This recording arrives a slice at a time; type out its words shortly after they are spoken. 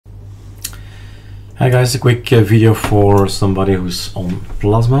Hi guys, a quick video for somebody who's on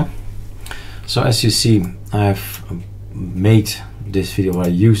Plasma. So as you see, I've made this video, I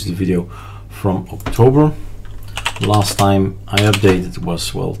used the video from October. Last time I updated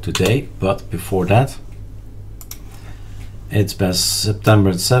was, well, today, but before that it's best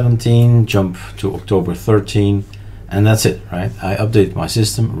September 17, jump to October 13, and that's it, right? I updated my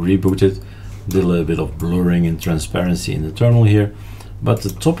system, rebooted, did a little bit of blurring and transparency in the terminal here. But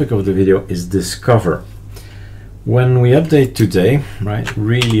the topic of the video is Discover. When we update today, right,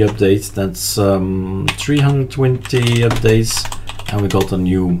 really update, that's 320 updates, and we got a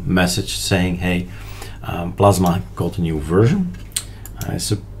new message saying, hey, Plasma got a new version. I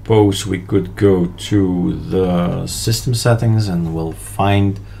suppose we could go to the system settings and we'll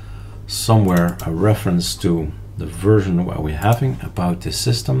find somewhere a reference to the version what we're having about this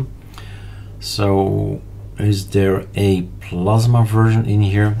system. So is there a Plasma version in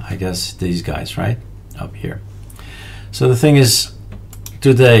here? I guess these guys, right? Up here. So the thing is,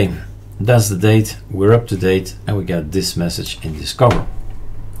 today, that's the date, we're up to date, and we got this message in Discover.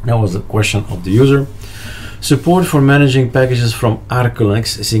 That was the question of the user. Support for managing packages from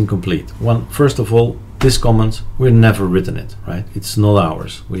ARCOLINUX is incomplete. First of all, this comment, we've never written it, right? It's not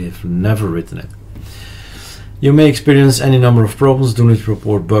ours. We have never written it. You may experience any number of problems. Do not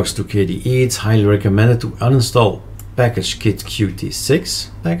report bugs to KDE. It's highly recommended to uninstall packagekit-qt6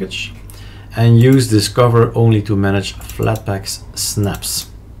 package and use Discover only to manage flatpaks,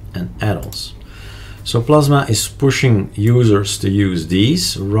 snaps, and add-ons. So Plasma is pushing users to use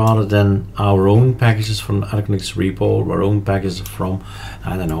these rather than our own packages from the ArcoLinux repo, or our own packages from,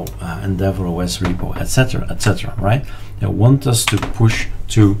 I don't know, Endeavor OS repo, etc., right? They want us to push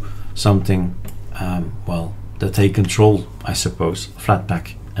to something, well, that they control, I suppose,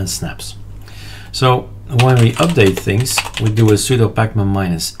 flatpak and snaps. So when we update things, we do a sudo pacman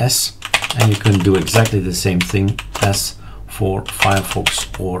 -s, and you can do exactly the same thing as for Firefox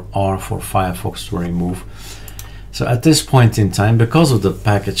or R for Firefox to remove. So at this point in time, because of the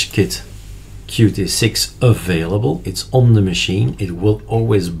packagekit-qt6 available, it's on the machine, it will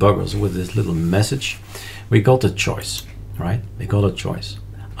always bug us with this little message. We got a choice, right? We got a choice,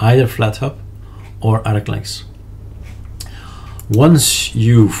 either FlatHub or ArcoLinux. Once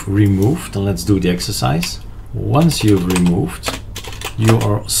you've removed, and let's do the exercise, once you've removed, you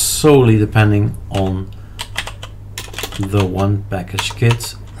are solely depending on the one package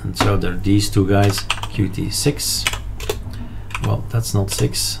kit, and so there are these two guys, Qt6. Well, that's not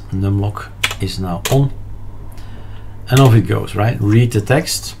 6. Numlock is now on, and off it goes, right? Read the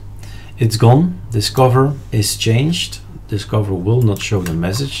text. It's gone. Discover is changed. Discover will not show the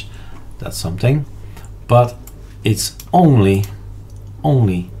message. That's something, but it's only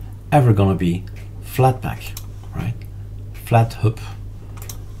ever gonna be flatpak, right? FlatHub,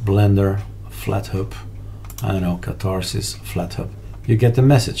 Blender, FlatHub, I don't know, Catharsis, FlatHub. You get the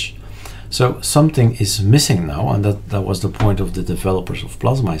message. So something is missing now, and that was the point of the developers of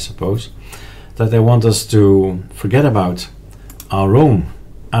Plasma, I suppose, that they want us to forget about our own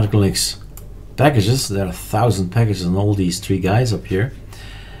ArcoLinux packages. There are 1,000 packages on all these three guys up here.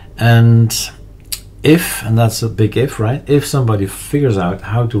 And if, and that's a big if, right? If somebody figures out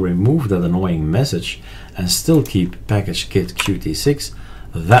how to remove that annoying message and still keep packagekit-qt6,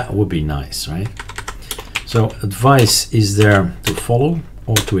 that would be nice, right? So advice is there to follow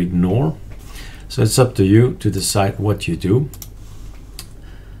or to ignore. So it's up to you to decide what you do.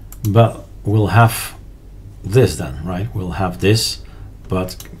 But we'll have this then, right? We'll have this,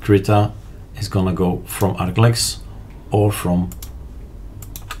 but Krita is gonna go from ArcoLinux or from,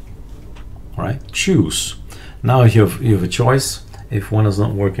 right? Choose. Now you have a choice. If one is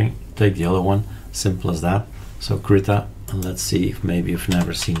not working, take the other one. Simple as that. So Krita, and let's see if maybe you've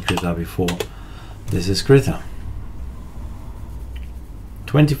never seen Krita before. This is Krita.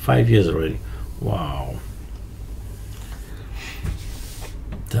 25 years already. Wow.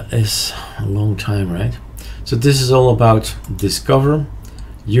 That is a long time, right? So this is all about Discover.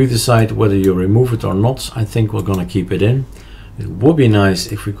 You decide whether you remove it or not. I think we're gonna keep it in. It would be nice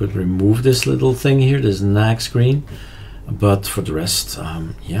if we could remove this little thing here, this nag screen. But for the rest,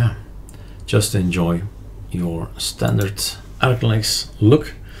 yeah, just enjoy your standard ArcoLinux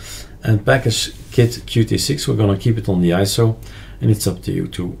look. And packagekit-qt6, we're gonna keep it on the ISO, and it's up to you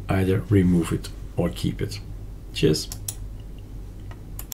to either remove it or keep it. Cheers.